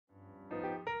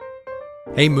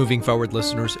Hey, Moving Forward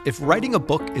listeners, if writing a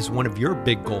book is one of your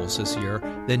big goals this year,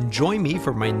 then join me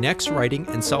for my next writing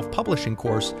and self-publishing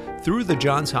course through the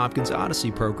Johns Hopkins Odyssey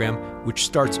program, which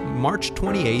starts March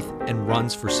 28th and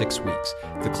runs for 6 weeks.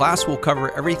 The class will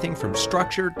cover everything from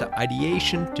structure to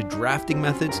ideation to drafting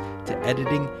methods to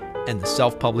editing and the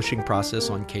self-publishing process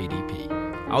on KDP.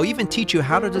 I'll even teach you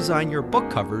how to design your book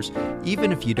covers,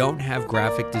 even if you don't have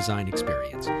graphic design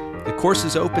experience. The course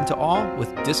is open to all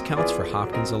with discounts for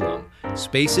Hopkins alum.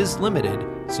 Space is limited,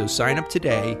 so sign up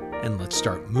today and let's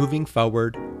start moving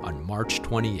forward on March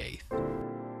 28th.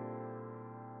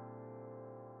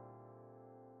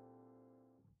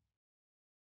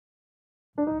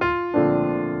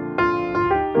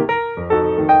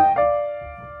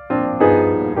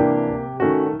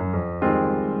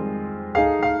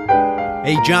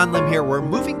 Hey, John Lim here. We're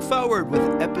moving forward with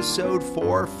episode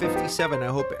 457. I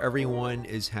hope everyone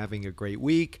is having a great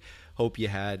week. Hope you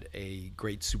had a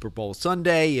great Super Bowl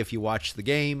Sunday if you watched the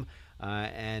game,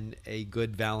 and a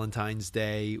good Valentine's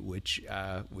Day, which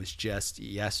was just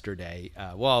yesterday.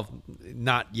 Well,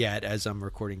 not yet as I'm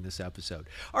recording this episode.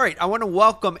 All right, I want to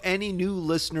welcome any new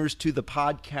listeners to the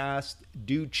podcast.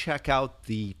 Do check out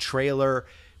the trailer,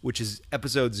 which is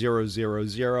episode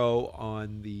 000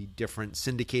 on the different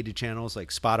syndicated channels like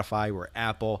Spotify or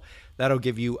Apple. That'll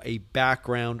give you a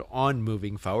background on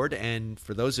Moving Forward. And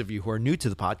for those of you who are new to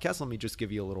the podcast, let me just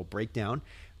give you a little breakdown.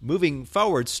 Moving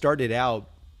Forward started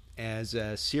out as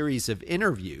a series of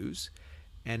interviews,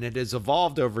 and it has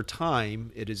evolved over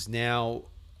time. It is now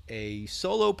a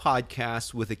solo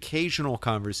podcast with occasional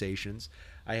conversations.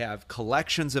 I have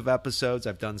collections of episodes.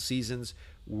 I've done seasons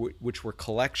which were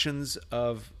collections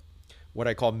of what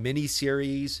I call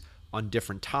mini-series on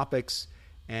different topics.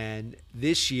 And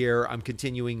this year, I'm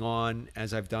continuing on,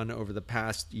 as I've done over the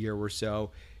past year or so,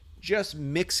 just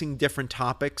mixing different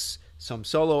topics, some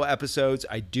solo episodes.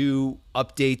 I do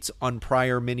updates on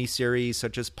prior mini-series,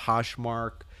 such as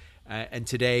Poshmark. And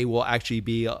today will actually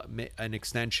be an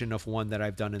extension of one that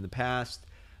I've done in the past.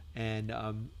 And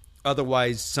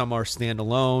otherwise, some are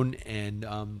standalone,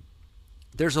 and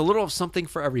there's a little of something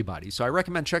for everybody. So I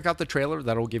recommend check out the trailer.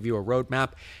 That'll give you a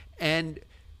roadmap. And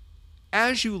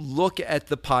as you look at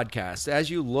the podcast, as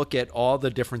you look at all the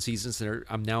different seasons,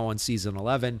 I'm now on season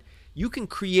 11, you can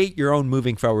create your own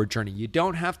Moving Forward journey. You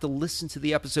don't have to listen to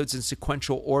the episodes in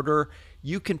sequential order.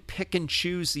 You can pick and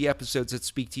choose the episodes that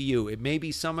speak to you. It may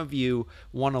be some of you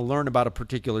want to learn about a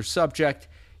particular subject.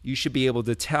 You should be able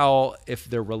to tell if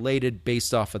they're related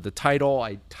based off of the title.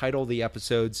 I title the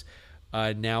episodes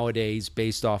nowadays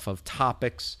based off of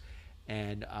topics,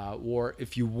 and or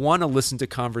if you want to listen to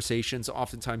conversations,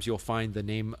 oftentimes you'll find the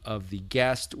name of the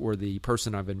guest or the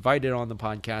person I've invited on the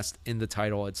podcast in the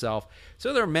title itself.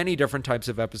 So there are many different types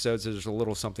of episodes. There's a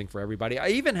little something for everybody. I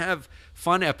even have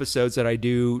fun episodes that I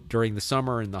do during the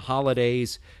summer and the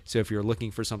holidays. So if you're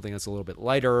looking for something that's a little bit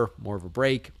lighter, more of a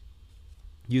break,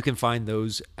 you can find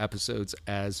those episodes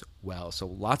as well. So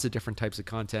lots of different types of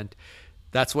content.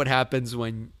 That's what happens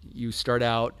when you start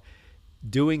out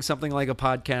doing something like a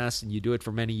podcast and you do it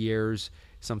for many years.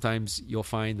 Sometimes you'll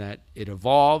find that it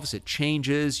evolves, it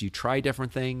changes, you try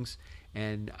different things,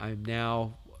 and I'm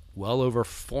now well over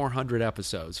 400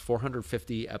 episodes,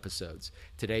 450 episodes.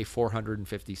 Today,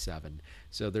 457.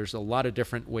 So there's a lot of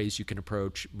different ways you can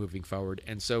approach Moving Forward.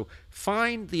 And so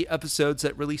find the episodes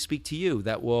that really speak to you,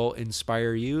 that will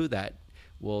inspire you, that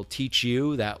will teach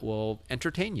you, that will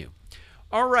entertain you.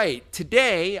 All right,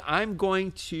 today I'm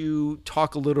going to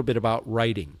talk a little bit about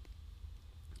writing.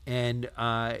 And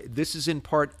this is in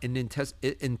part in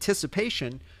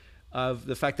anticipation of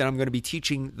the fact that I'm going to be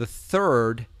teaching the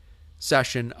third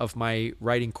session of my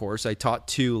writing course. I taught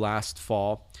 2 last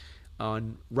fall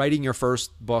on writing your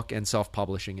first book and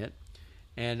self-publishing it.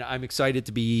 And I'm excited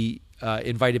to be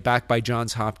invited back by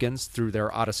Johns Hopkins through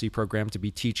their Odyssey program to be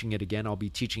teaching it again. I'll be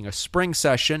teaching a spring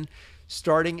session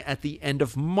starting at the end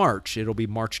of March. It'll be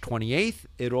March 28th.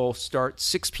 It'll start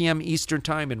 6 p.m. Eastern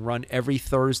Time and run every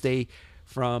Thursday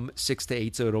from 6 to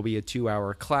 8. So it'll be a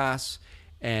 2-hour class.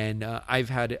 And I've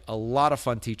had a lot of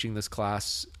fun teaching this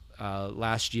class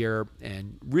last year,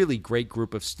 and really great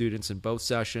group of students in both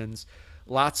sessions.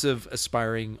 Lots of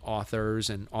aspiring authors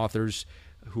and authors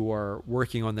who are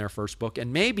working on their first book.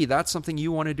 And maybe that's something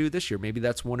you want to do this year. Maybe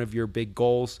that's one of your big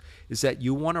goals, is that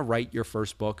you want to write your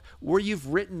first book, or you've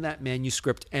written that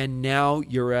manuscript and now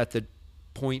you're at the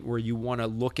point where you want to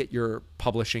look at your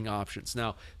publishing options.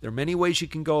 Now, there are many ways you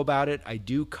can go about it. I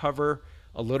do cover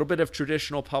a little bit of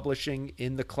traditional publishing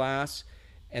in the class,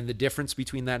 and the difference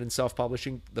between that and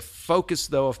self-publishing. The focus,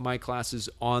 though, of my class is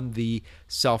on the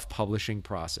self-publishing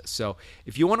process. So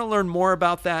if you want to learn more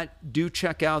about that, do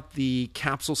check out the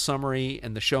capsule summary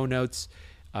and the show notes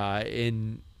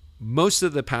in most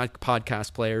of the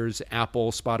podcast players,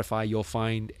 Apple, Spotify. You'll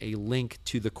find a link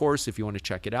to the course if you want to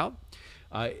check it out.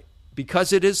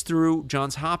 Because it is through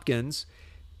Johns Hopkins,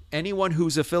 anyone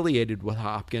who's affiliated with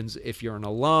Hopkins, if you're an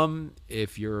alum,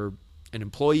 if you're an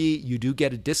employee, you do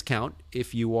get a discount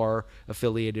if you are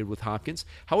affiliated with Hopkins.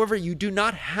 However, you do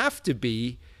not have to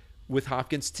be with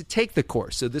Hopkins to take the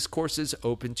course. So this course is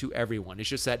open to everyone. It's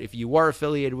just that if you are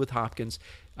affiliated with Hopkins,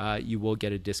 you will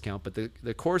get a discount. But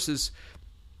the course is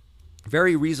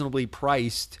very reasonably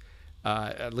priced,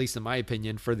 at least in my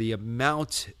opinion, for the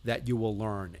amount that you will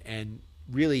learn. And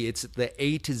really, it's the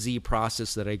A to Z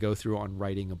process that I go through on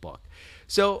writing a book.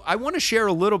 So I want to share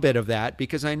a little bit of that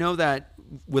because I know that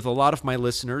with a lot of my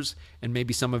listeners, and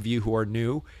maybe some of you who are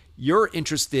new, you're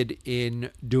interested in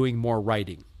doing more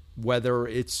writing, whether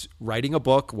it's writing a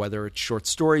book, whether it's short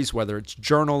stories, whether it's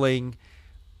journaling,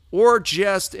 or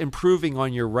just improving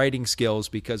on your writing skills,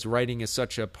 because writing is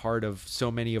such a part of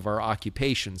so many of our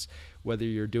occupations, whether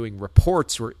you're doing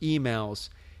reports or emails.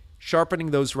 Sharpening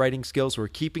those writing skills or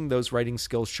keeping those writing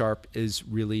skills sharp is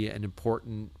really an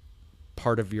important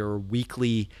part of your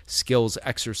weekly skills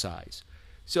exercise.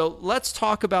 So let's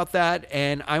talk about that.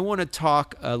 And I want to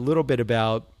talk a little bit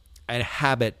about a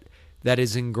habit that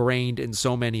is ingrained in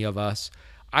so many of us.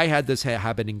 I had this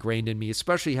habit ingrained in me,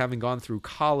 especially having gone through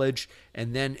college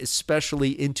and then especially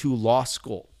into law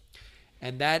school.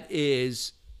 And that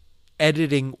is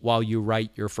editing while you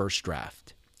write your first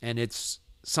draft. And it's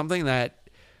something that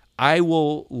I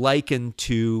will liken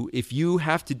to if you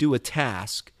have to do a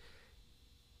task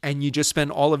and you just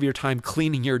spend all of your time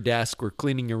cleaning your desk or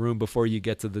cleaning your room before you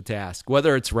get to the task,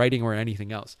 whether it's writing or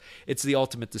anything else. It's the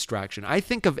ultimate distraction. I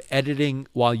think of editing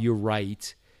while you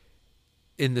write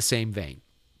in the same vein.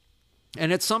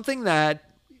 And it's something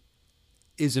that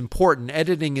is important.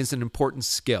 Editing is an important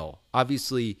skill.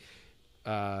 Obviously,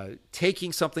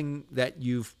 taking something that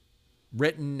you've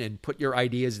written and put your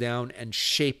ideas down and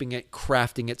shaping it,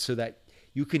 crafting it so that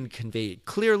you can convey it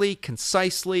clearly,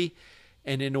 concisely,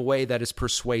 and in a way that is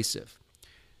persuasive.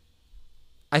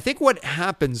 I think what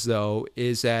happens, though,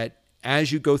 is that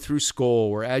as you go through school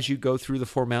or as you go through the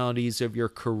formalities of your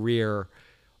career,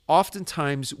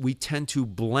 oftentimes we tend to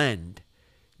blend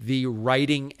the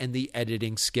writing and the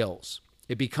editing skills.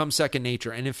 It becomes second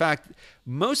nature. And in fact,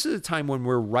 most of the time when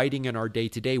we're writing in our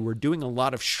day-to-day, we're doing a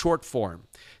lot of short form.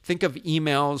 Think of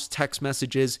emails, text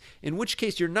messages, in which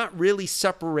case you're not really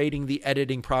separating the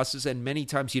editing process, and many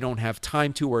times you don't have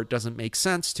time to, or it doesn't make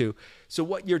sense to. So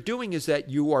what you're doing is that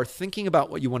you are thinking about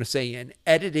what you want to say and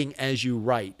editing as you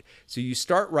write. So you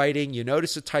start writing, you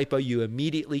notice a typo, you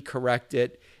immediately correct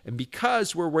it. And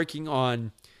because we're working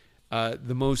on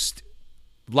the most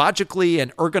logically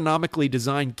and ergonomically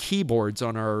designed keyboards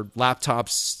on our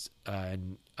laptops,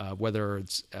 and whether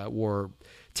it's or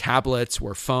tablets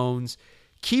or phones,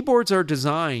 keyboards are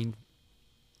designed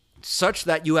such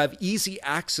that you have easy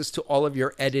access to all of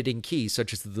your editing keys,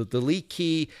 such as the delete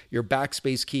key, your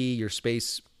backspace key, your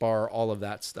space bar, all of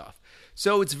that stuff.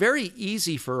 So it's very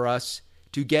easy for us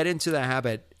to get into the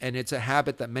habit, and it's a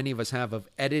habit that many of us have, of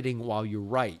editing while you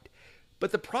write.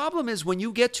 But the problem is when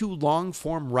you get to long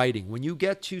form writing, when you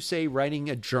get to, say, writing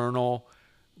a journal,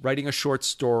 writing a short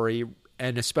story,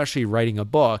 and especially writing a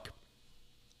book,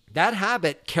 that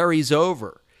habit carries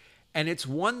over. And it's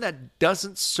one that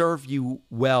doesn't serve you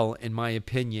well, in my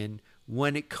opinion,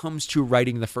 when it comes to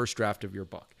writing the first draft of your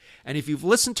book. And if you've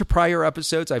listened to prior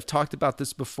episodes, I've talked about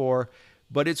this before,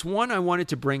 but it's one I wanted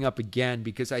to bring up again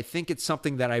because I think it's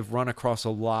something that I've run across a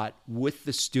lot with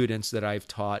the students that I've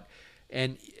taught,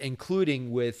 and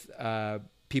including with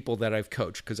people that I've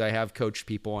coached, because I have coached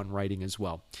people on writing as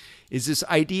well, is this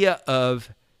idea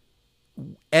of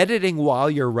editing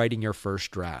while you're writing your first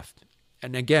draft.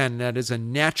 And again, that is a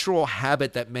natural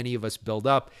habit that many of us build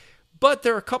up, but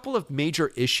there are a couple of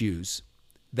major issues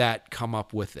that come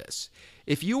up with this.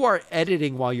 If you are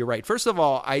editing while you write, first of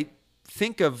all, I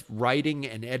think of writing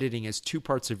and editing as two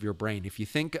parts of your brain. If you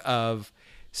think of,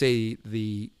 say,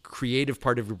 the creative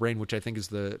part of your brain, which I think is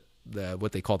the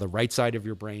what they call the right side of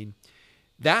your brain,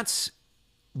 that's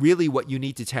really what you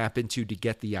need to tap into to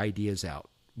get the ideas out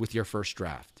with your first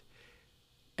draft.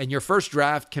 And your first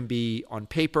draft can be on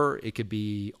paper, it could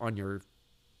be on your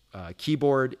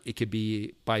keyboard, it could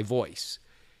be by voice.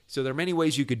 So there are many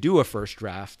ways you could do a first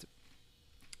draft,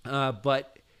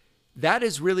 but that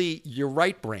is really your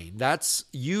right brain. That's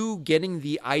you getting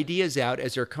the ideas out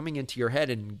as they're coming into your head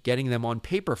and getting them on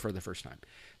paper for the first time.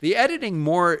 The editing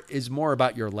is more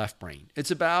about your left brain.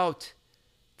 It's about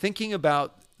thinking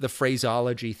about the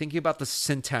phraseology, thinking about the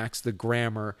syntax, the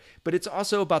grammar, but it's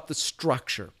also about the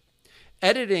structure.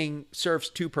 Editing serves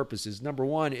two purposes. Number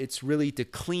one, it's really to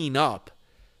clean up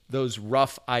those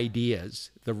rough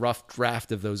ideas, the rough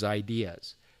draft of those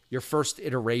ideas, your first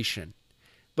iteration.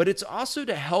 But it's also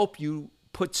to help you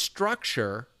put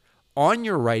structure on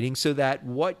your writing so that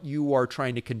what you are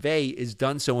trying to convey is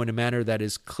done so in a manner that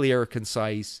is clear,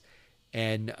 concise,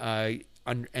 and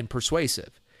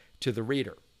persuasive to the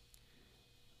reader.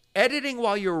 Editing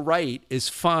while you write is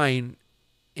fine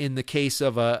in the case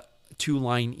of a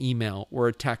 2-line email or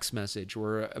a text message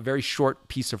or a very short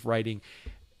piece of writing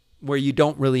where you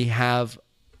don't really have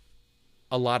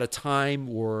a lot of time,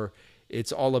 or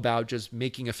it's all about just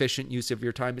making efficient use of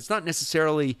your time. It's not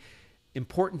necessarily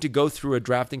important to go through a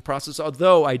drafting process,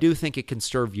 although I do think it can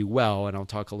serve you well, and I'll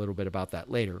talk a little bit about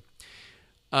that later.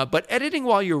 But editing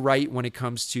while you write, when it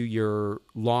comes to your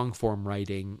long-form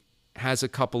writing, has a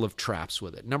couple of traps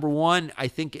with it. Number one, I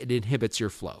think it inhibits your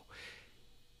flow.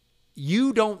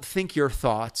 You don't think your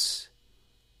thoughts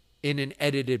in an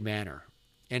edited manner.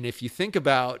 And if you think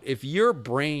about, if your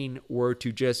brain were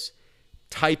to just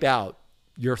type out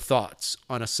your thoughts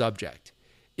on a subject,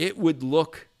 it would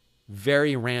look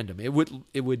very random. It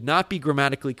would not be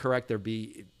grammatically correct. There'd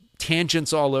be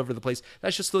tangents all over the place.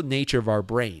 That's just the nature of our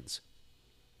brains.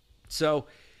 So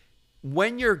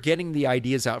when you're getting the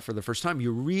ideas out for the first time,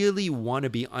 you really want to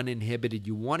be uninhibited.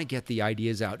 You want to get the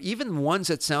ideas out, even ones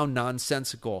that sound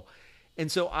nonsensical. And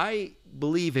so I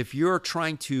believe if you're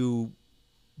trying to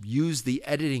use the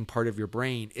editing part of your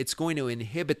brain, it's going to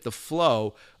inhibit the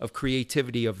flow of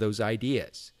creativity of those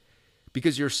ideas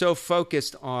because you're so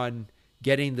focused on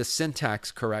getting the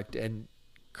syntax correct and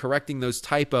correcting those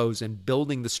typos and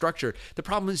building the structure. The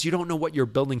problem is you don't know what you're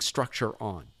building structure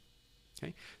on.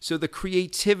 Okay? So the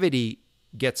creativity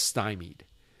gets stymied.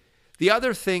 The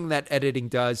other thing that editing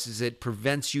does is it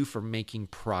prevents you from making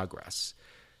progress.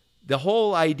 The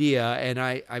whole idea, and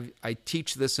I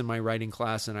teach this in my writing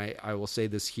class, and I will say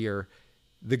this here,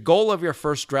 the goal of your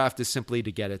first draft is simply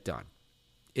to get it done.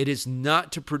 It is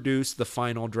not to produce the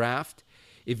final draft.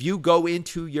 If you go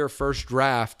into your first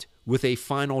draft with a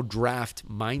final draft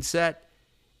mindset,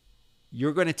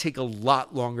 you're going to take a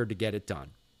lot longer to get it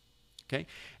done. Okay?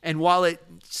 And while it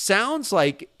sounds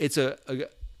like it's a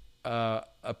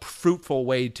fruitful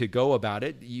way to go about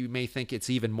it, you may think it's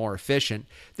even more efficient.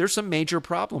 There's some major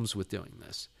problems with doing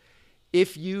this.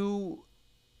 If you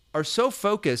are so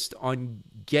focused on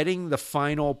getting the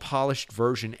final polished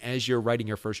version as you're writing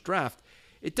your first draft,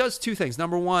 it does two things.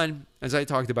 Number one, as I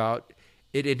talked about,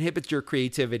 it inhibits your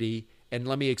creativity. And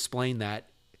let me explain that.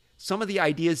 Some of the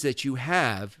ideas that you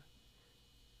have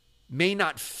may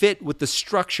not fit with the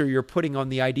structure you're putting on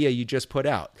the idea you just put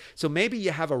out. So maybe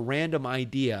you have a random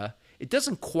idea. It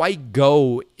doesn't quite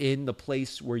go in the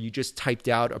place where you just typed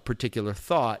out a particular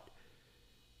thought,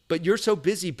 but you're so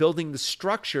busy building the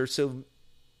structure, so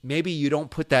maybe you don't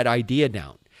put that idea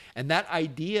down. And that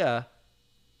idea,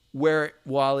 where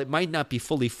while it might not be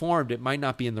fully formed, it might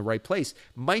not be in the right place,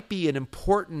 might be an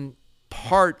important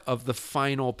part of the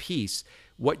final piece,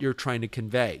 what you're trying to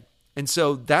convey. And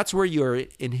so that's where you're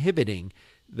inhibiting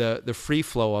the free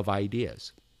flow of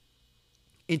ideas.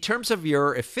 In terms of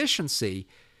your efficiency,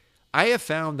 I have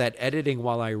found that editing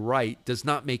while I write does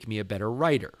not make me a better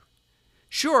writer.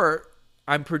 Sure,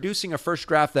 I'm producing a first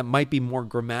draft that might be more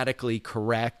grammatically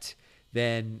correct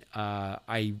than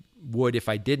I would if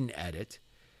I didn't edit,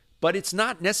 but it's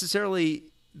not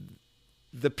necessarily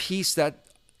the piece that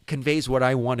conveys what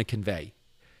I want to convey.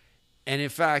 And in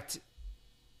fact,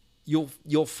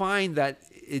 you'll find that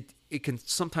it can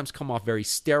sometimes come off very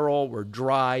sterile or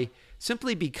dry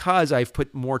simply because I've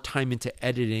put more time into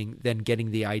editing than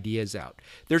getting the ideas out.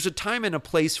 There's a time and a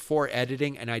place for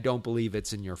editing, and I don't believe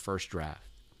it's in your first draft.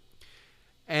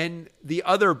 And the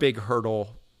other big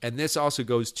hurdle, and this also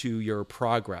goes to your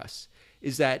progress,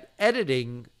 is that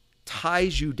editing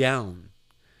ties you down.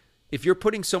 If you're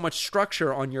putting so much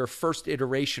structure on your first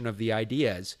iteration of the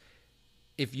ideas,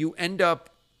 if you end up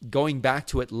going back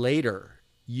to it later,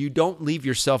 you don't leave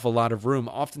yourself a lot of room.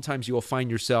 Oftentimes you will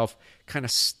find yourself kind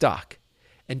of stuck,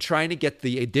 and trying to get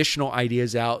the additional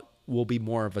ideas out will be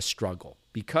more of a struggle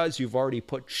because you've already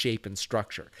put shape and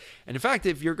structure. And in fact,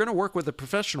 if you're going to work with a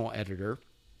professional editor,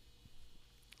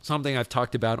 something I've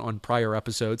talked about on prior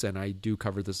episodes, and I do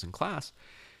cover this in class,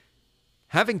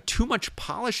 having too much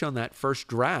polish on that first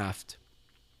draft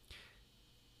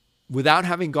without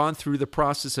having gone through the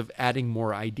process of adding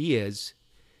more ideas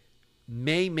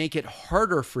may make it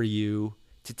harder for you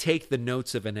to take the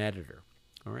notes of an editor.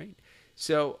 All right.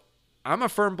 So I'm a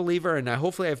firm believer, and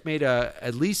hopefully I've made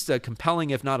at least a compelling,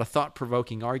 if not a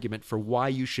thought-provoking argument for why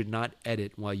you should not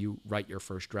edit while you write your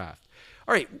first draft.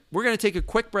 All right, we're going to take a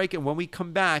quick break, and when we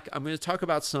come back, I'm going to talk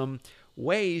about some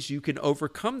ways you can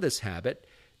overcome this habit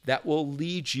that will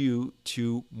lead you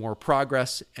to more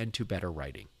progress and to better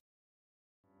writing.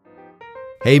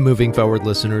 Hey, Moving Forward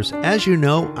listeners, as you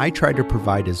know, I try to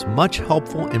provide as much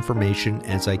helpful information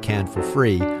as I can for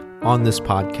free on this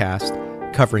podcast,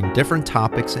 covering different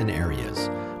topics and areas.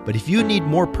 But if you need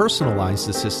more personalized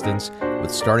assistance with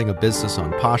starting a business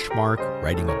on Poshmark,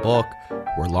 writing a book,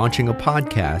 or launching a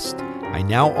podcast, I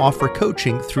now offer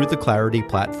coaching through the Clarity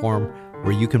platform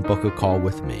where you can book a call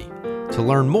with me. To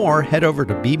learn more, head over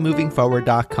to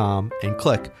bemovingforward.com and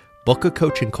click Book a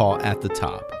Coaching Call at the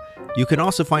top. You can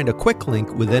also find a quick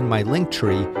link within my link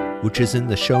tree, which is in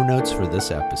the show notes for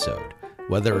this episode.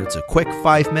 Whether it's a quick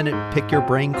 5-minute pick your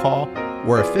brain call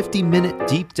or a 50-minute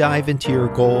deep dive into your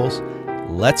goals,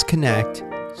 let's connect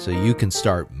so you can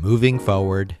start moving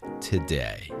forward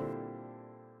today.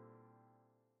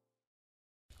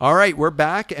 All right, we're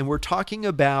back and we're talking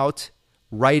about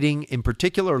writing, in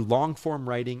particular long-form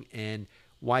writing, and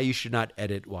why you should not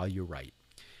edit while you write.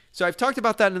 So I've talked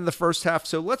about that in the first half,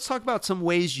 so let's talk about some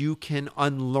ways you can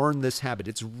unlearn this habit.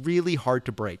 It's really hard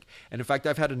to break. And in fact,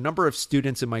 I've had a number of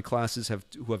students in my classes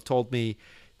who have told me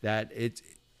that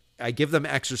I give them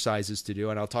exercises to do,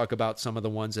 and I'll talk about some of the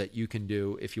ones that you can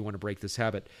do if you want to break this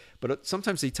habit. But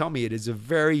sometimes they tell me it is a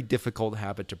very difficult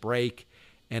habit to break,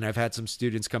 and I've had some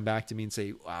students come back to me and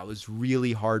say, wow, it was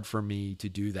really hard for me to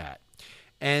do that.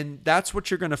 And that's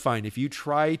what you're going to find. If you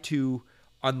try to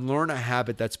unlearn a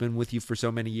habit that's been with you for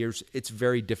so many years, it's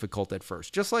very difficult at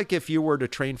first. Just like if you were to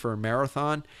train for a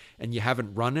marathon and you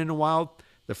haven't run in a while,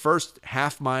 the first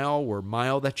half mile or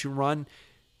mile that you run,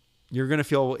 you're going to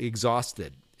feel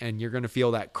exhausted and you're going to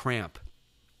feel that cramp.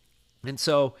 And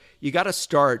so you got to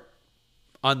start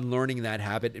unlearning that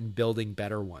habit and building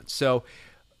better ones. So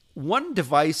one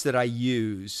device that I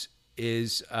use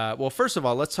is, well, first of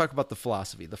all, let's talk about the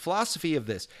philosophy. The philosophy of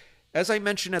this. As I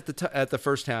mentioned at the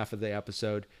first half of the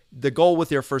episode, the goal with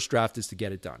your first draft is to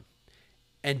get it done.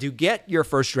 And to get your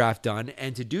first draft done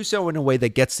and to do so in a way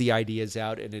that gets the ideas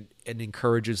out and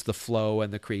encourages the flow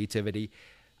and the creativity,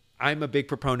 I'm a big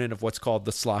proponent of what's called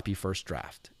the sloppy first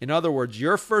draft. In other words,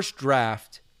 your first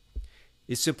draft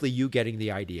is simply you getting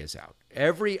the ideas out.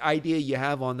 Every idea you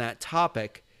have on that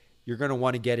topic, you're going to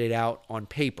want to get it out on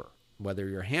paper, whether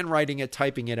you're handwriting it,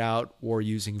 typing it out, or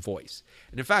using voice.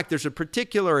 And in fact, there's a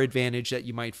particular advantage that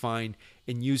you might find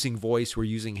in using voice or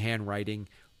using handwriting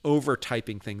over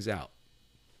typing things out.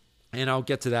 And I'll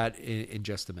get to that in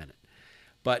just a minute.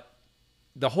 But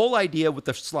the whole idea with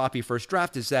the sloppy first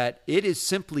draft is that it is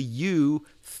simply you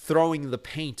throwing the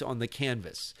paint on the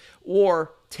canvas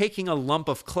or taking a lump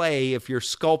of clay if you're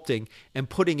sculpting and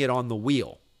putting it on the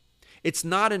wheel. It's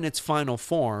not in its final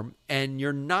form, and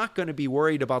you're not going to be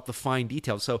worried about the fine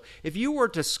details. So if you were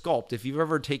to sculpt, if you've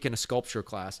ever taken a sculpture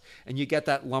class and you get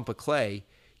that lump of clay,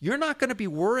 you're not going to be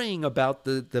worrying about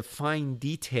the fine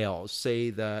details, say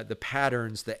the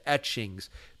patterns, the etchings,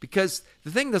 because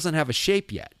the thing doesn't have a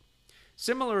shape yet.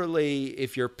 Similarly,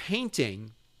 if you're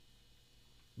painting,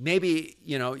 maybe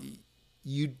you're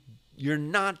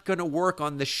not going to work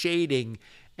on the shading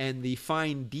and the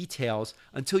fine details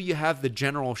until you have the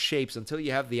general shapes, until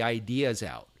you have the ideas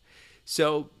out.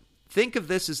 So think of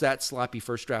this as that sloppy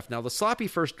first draft. Now, the sloppy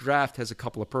first draft has a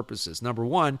couple of purposes. Number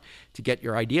one, to get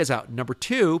your ideas out. Number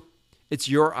two, it's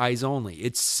your eyes only.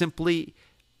 It's simply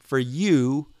for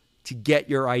you to get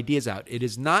your ideas out. It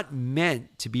is not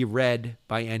meant to be read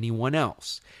by anyone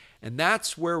else. And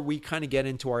that's where we kind of get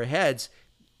into our heads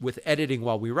with editing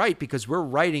while we write, because we're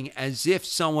writing as if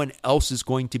someone else is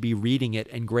going to be reading it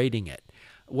and grading it,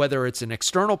 whether it's an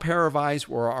external pair of eyes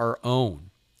or our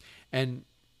own. And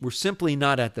we're simply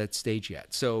not at that stage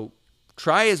yet. So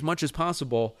try as much as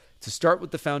possible to start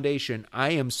with the foundation. I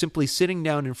am simply sitting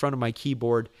down in front of my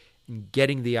keyboard and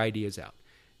getting the ideas out.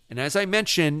 And as I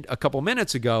mentioned a couple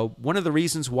minutes ago, one of the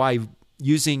reasons why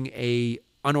using a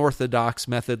unorthodox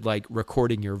method like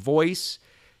recording your voice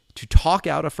to talk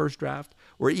out a first draft,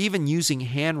 or even using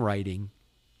handwriting,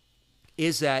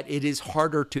 is that it is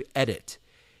harder to edit.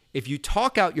 If you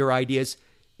talk out your ideas,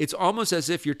 it's almost as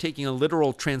if you're taking a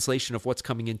literal translation of what's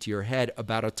coming into your head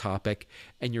about a topic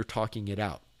and you're talking it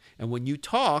out. And when you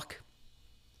talk,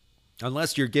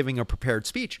 unless you're giving a prepared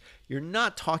speech, you're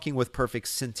not talking with perfect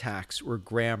syntax or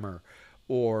grammar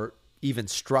or even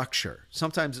structure.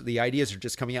 Sometimes the ideas are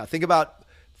just coming out. Think about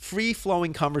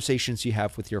free-flowing conversations you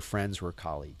have with your friends or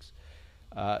colleagues.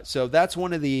 So that's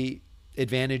one of the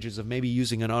advantages of maybe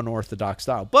using an unorthodox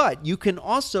style. But you can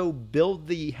also build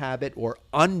the habit or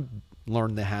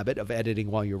unlearn the habit of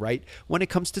editing while you write when it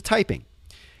comes to typing.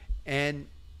 And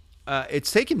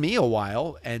it's taken me a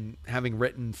while, and having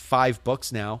written 5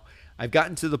 books now, I've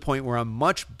gotten to the point where I'm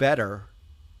much better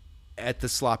at the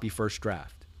sloppy first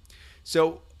draft.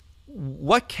 So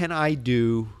what can I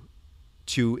do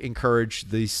to encourage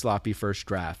the sloppy first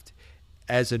draft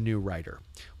as a new writer?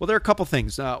 Well, there are a couple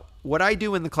things. What I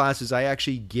do in the class is I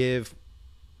actually give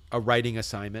a writing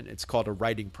assignment. It's called a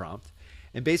writing prompt.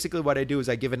 And basically what I do is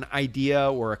I give an idea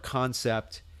or a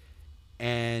concept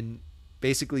and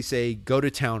basically say, go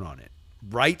to town on it.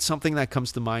 Write something that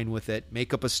comes to mind with it.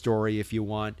 Make up a story if you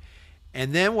want.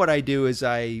 And then what I do is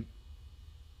I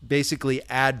basically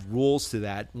add rules to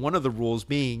that. One of the rules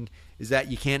being is that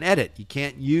you can't edit. You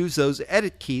can't use those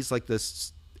edit keys like the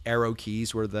arrow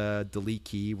keys or the delete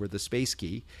key or the space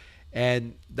key.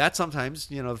 And that sometimes,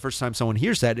 the first time someone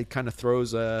hears that, it kind of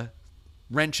throws a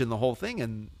wrench in the whole thing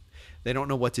and they don't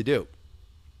know what to do.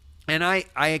 And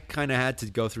I kind of had to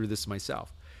go through this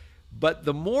myself. But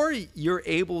the more you're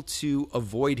able to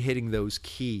avoid hitting those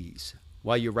keys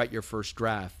while you write your first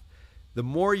draft, the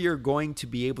more you're going to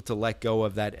be able to let go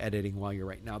of that editing while you're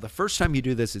writing. Now, the first time you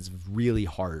do this, it's really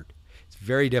hard. It's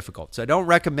very difficult. So I don't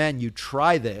recommend you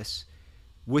try this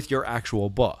with your actual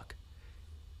book.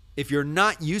 If you're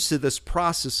not used to this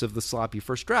process of the sloppy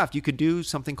first draft, you could do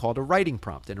something called a writing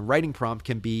prompt. And a writing prompt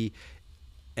can be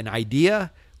an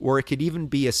idea, or it could even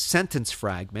be a sentence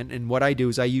fragment. And what I do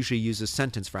is I usually use a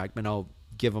sentence fragment. I'll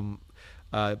give them,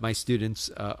 my students,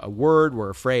 a word or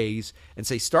a phrase and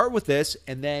say, start with this,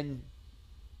 and then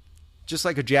just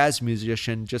like a jazz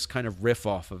musician, just kind of riff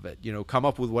off of it. Come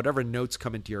up with whatever notes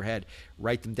come into your head,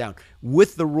 write them down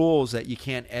with the rules that you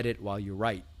can't edit while you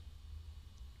write.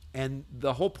 And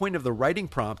the whole point of the writing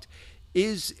prompt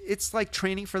is it's like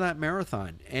training for that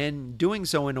marathon and doing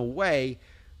so in a way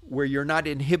where you're not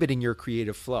inhibiting your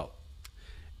creative flow.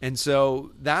 And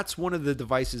so that's one of the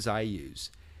devices I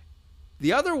use.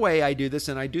 The other way I do this,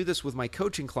 and I do this with my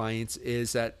coaching clients,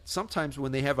 is that sometimes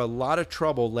when they have a lot of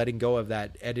trouble letting go of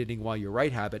that editing while you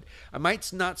write habit, I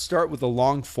might not start with a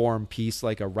long form piece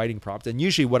like a writing prompt. And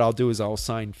usually what I'll do is I'll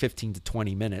assign 15 to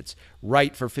 20 minutes,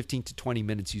 write for 15 to 20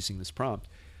 minutes using this prompt.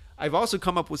 I've also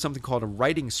come up with something called a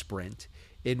writing sprint,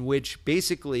 in which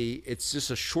basically it's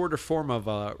just a shorter form of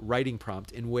a writing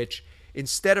prompt, in which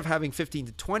instead of having 15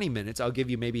 to 20 minutes, I'll give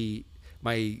you maybe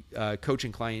my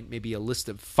coaching client maybe a list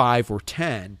of 5 or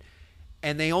 10,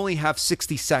 and they only have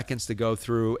 60 seconds to go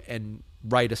through and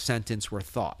write a sentence or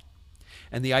thought.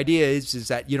 And the idea is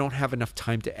that you don't have enough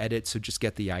time to edit, so just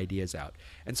get the ideas out.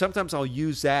 And sometimes I'll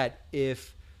use that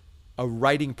if a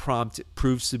writing prompt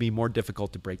proves to be more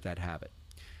difficult to break that habit.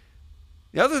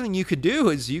 The other thing you could do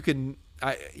is you could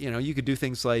do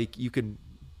things like you can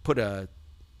put a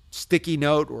sticky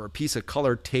note or a piece of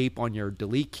colored tape on your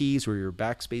delete keys or your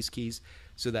backspace keys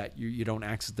so that you don't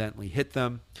accidentally hit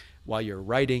them while you're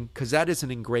writing, because that is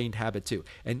an ingrained habit too.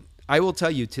 And I will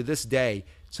tell you, to this day,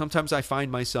 sometimes I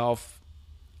find myself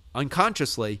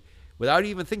unconsciously, without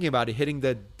even thinking about it, hitting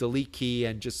the delete key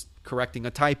and just correcting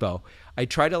a typo. I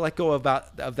try to let go of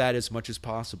that as much as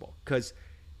possible, because,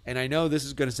 and I know this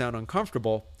is going to sound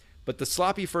uncomfortable, but the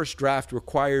sloppy first draft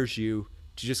requires you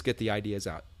to just get the ideas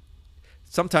out.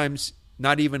 Sometimes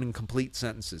not even in complete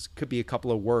sentences. Could be a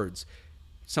couple of words.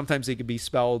 Sometimes they could be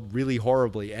spelled really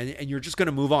horribly, and you're just going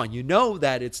to move on. You know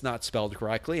that it's not spelled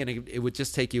correctly, and it would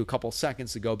just take you a couple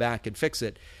seconds to go back and fix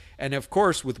it. And of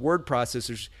course, with word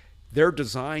processors, they're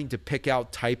designed to pick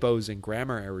out typos and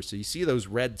grammar errors. So you see those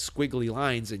red squiggly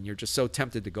lines, and you're just so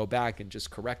tempted to go back and just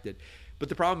correct it. But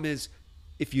the problem is,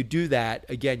 if you do that,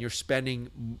 again, you're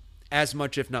spending as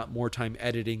much, if not more, time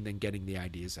editing than getting the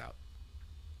ideas out.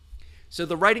 So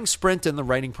the writing sprint and the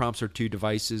writing prompts are 2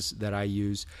 devices that I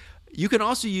use. You can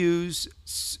also use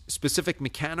specific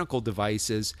mechanical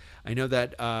devices. I know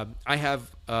that I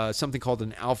have something called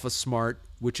an Alpha Smart,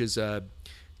 which is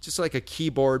just like a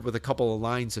keyboard with a couple of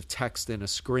lines of text and a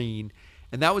screen.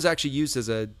 And that was actually used as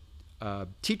a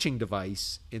teaching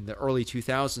device in the early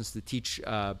 2000s to teach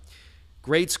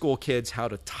grade school kids how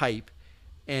to type.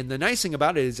 And the nice thing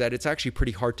about it is that it's actually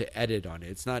pretty hard to edit on it.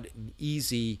 It's not an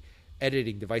easy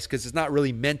editing device because it's not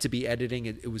really meant to be editing.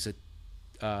 It was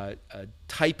a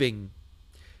typing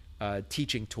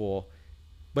teaching tool,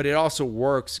 but it also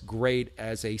works great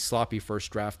as a sloppy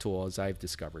first draft tool, as I've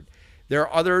discovered. There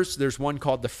are others. There's one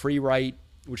called the FreeWrite,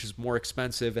 which is more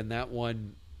expensive, and that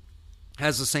one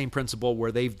has the same principle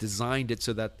where they've designed it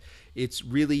so that it's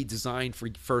really designed for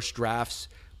first drafts,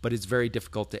 but it's very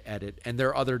difficult to edit. And there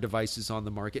are other devices on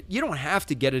the market. You don't have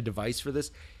to get a device for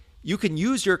this. you can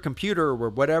use your computer or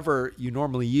whatever you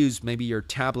normally use, maybe your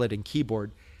tablet and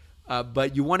keyboard,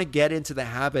 but you want to get into the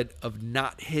habit of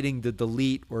not hitting the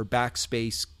delete or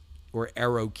backspace or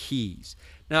arrow keys.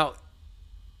 Now,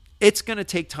 it's going to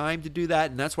take time to do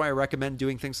that, and that's why I recommend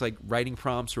doing things like writing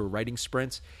prompts or writing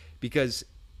sprints, because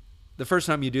the first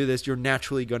time you do this, you're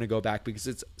naturally going to go back because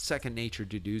it's second nature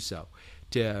to do so,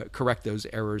 to correct those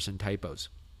errors and typos.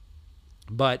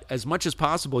 But as much as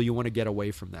possible, you want to get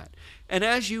away from that. And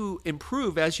as you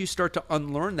improve, as you start to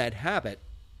unlearn that habit,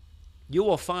 you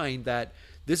will find that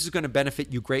this is going to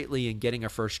benefit you greatly in getting a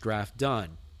first draft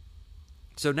done.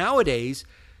 So nowadays,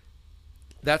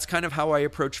 that's kind of how I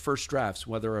approach first drafts,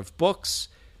 whether of books,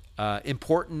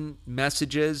 important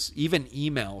messages, even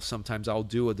email. Sometimes I'll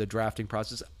do the drafting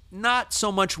process. Not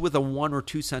so much with a 1 or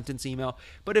 2 sentence email,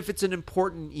 but if it's an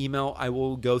important email, I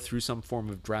will go through some form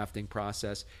of drafting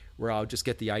process where I'll just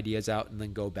get the ideas out and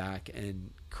then go back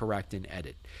and correct and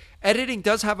edit. Editing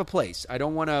does have a place. I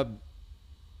don't want to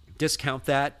discount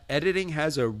that. Editing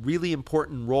has a really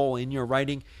important role in your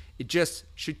writing. It just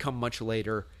should come much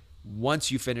later.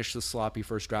 Once you finish the sloppy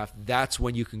first draft, that's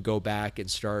when you can go back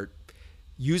and start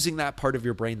using that part of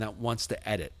your brain that wants to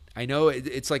edit. I know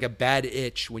it's like a bad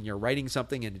itch when you're writing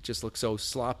something and it just looks so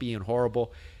sloppy and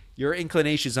horrible. Your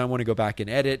inclinations, I want to go back and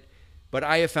edit, but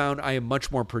I have found I am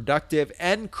much more productive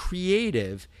and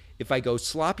creative if I go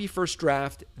sloppy first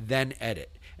draft, then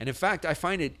edit. And in fact, I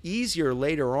find it easier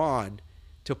later on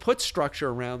to put structure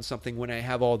around something when I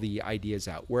have all the ideas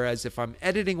out. Whereas if I'm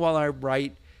editing while I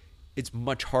write, it's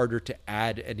much harder to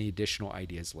add any additional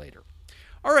ideas later.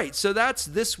 All right, so that's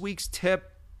this week's tip.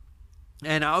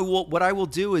 And what I will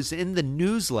do is in the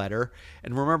newsletter,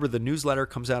 and remember the newsletter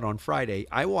comes out on Friday,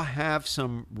 I will have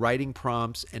some writing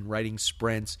prompts and writing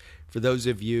sprints for those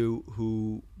of you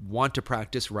who want to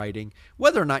practice writing,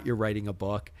 whether or not you're writing a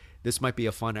book. This might be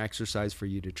a fun exercise for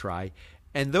you to try.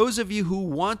 And those of you who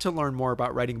want to learn more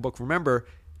about writing a book, remember,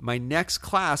 my next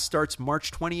class starts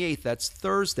March 28th. That's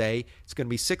Thursday. It's going to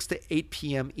be 6 to 8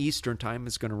 p.m. Eastern Time.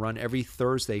 It's going to run every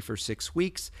Thursday for 6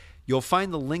 weeks. You'll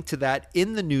find the link to that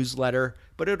in the newsletter,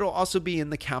 but it'll also be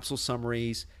in the capsule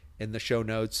summaries and the show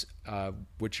notes,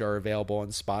 which are available on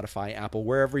Spotify, Apple,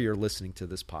 wherever you're listening to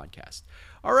this podcast.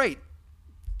 All right.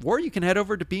 Or you can head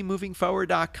over to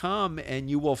bemovingforward.com and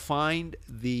you will find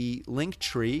the link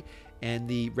tree, and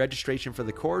the registration for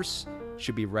the course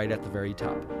should be right at the very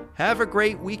top. Have a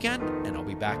great weekend, and I'll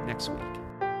be back next week.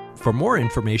 For more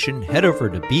information, head over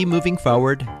to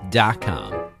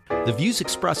bemovingforward.com. The views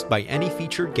expressed by any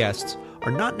featured guests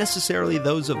are not necessarily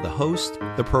those of the host,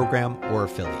 the program, or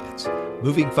affiliates.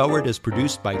 Moving Forward is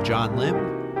produced by John Lim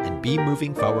and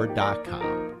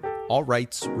bemovingforward.com. All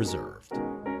rights reserved.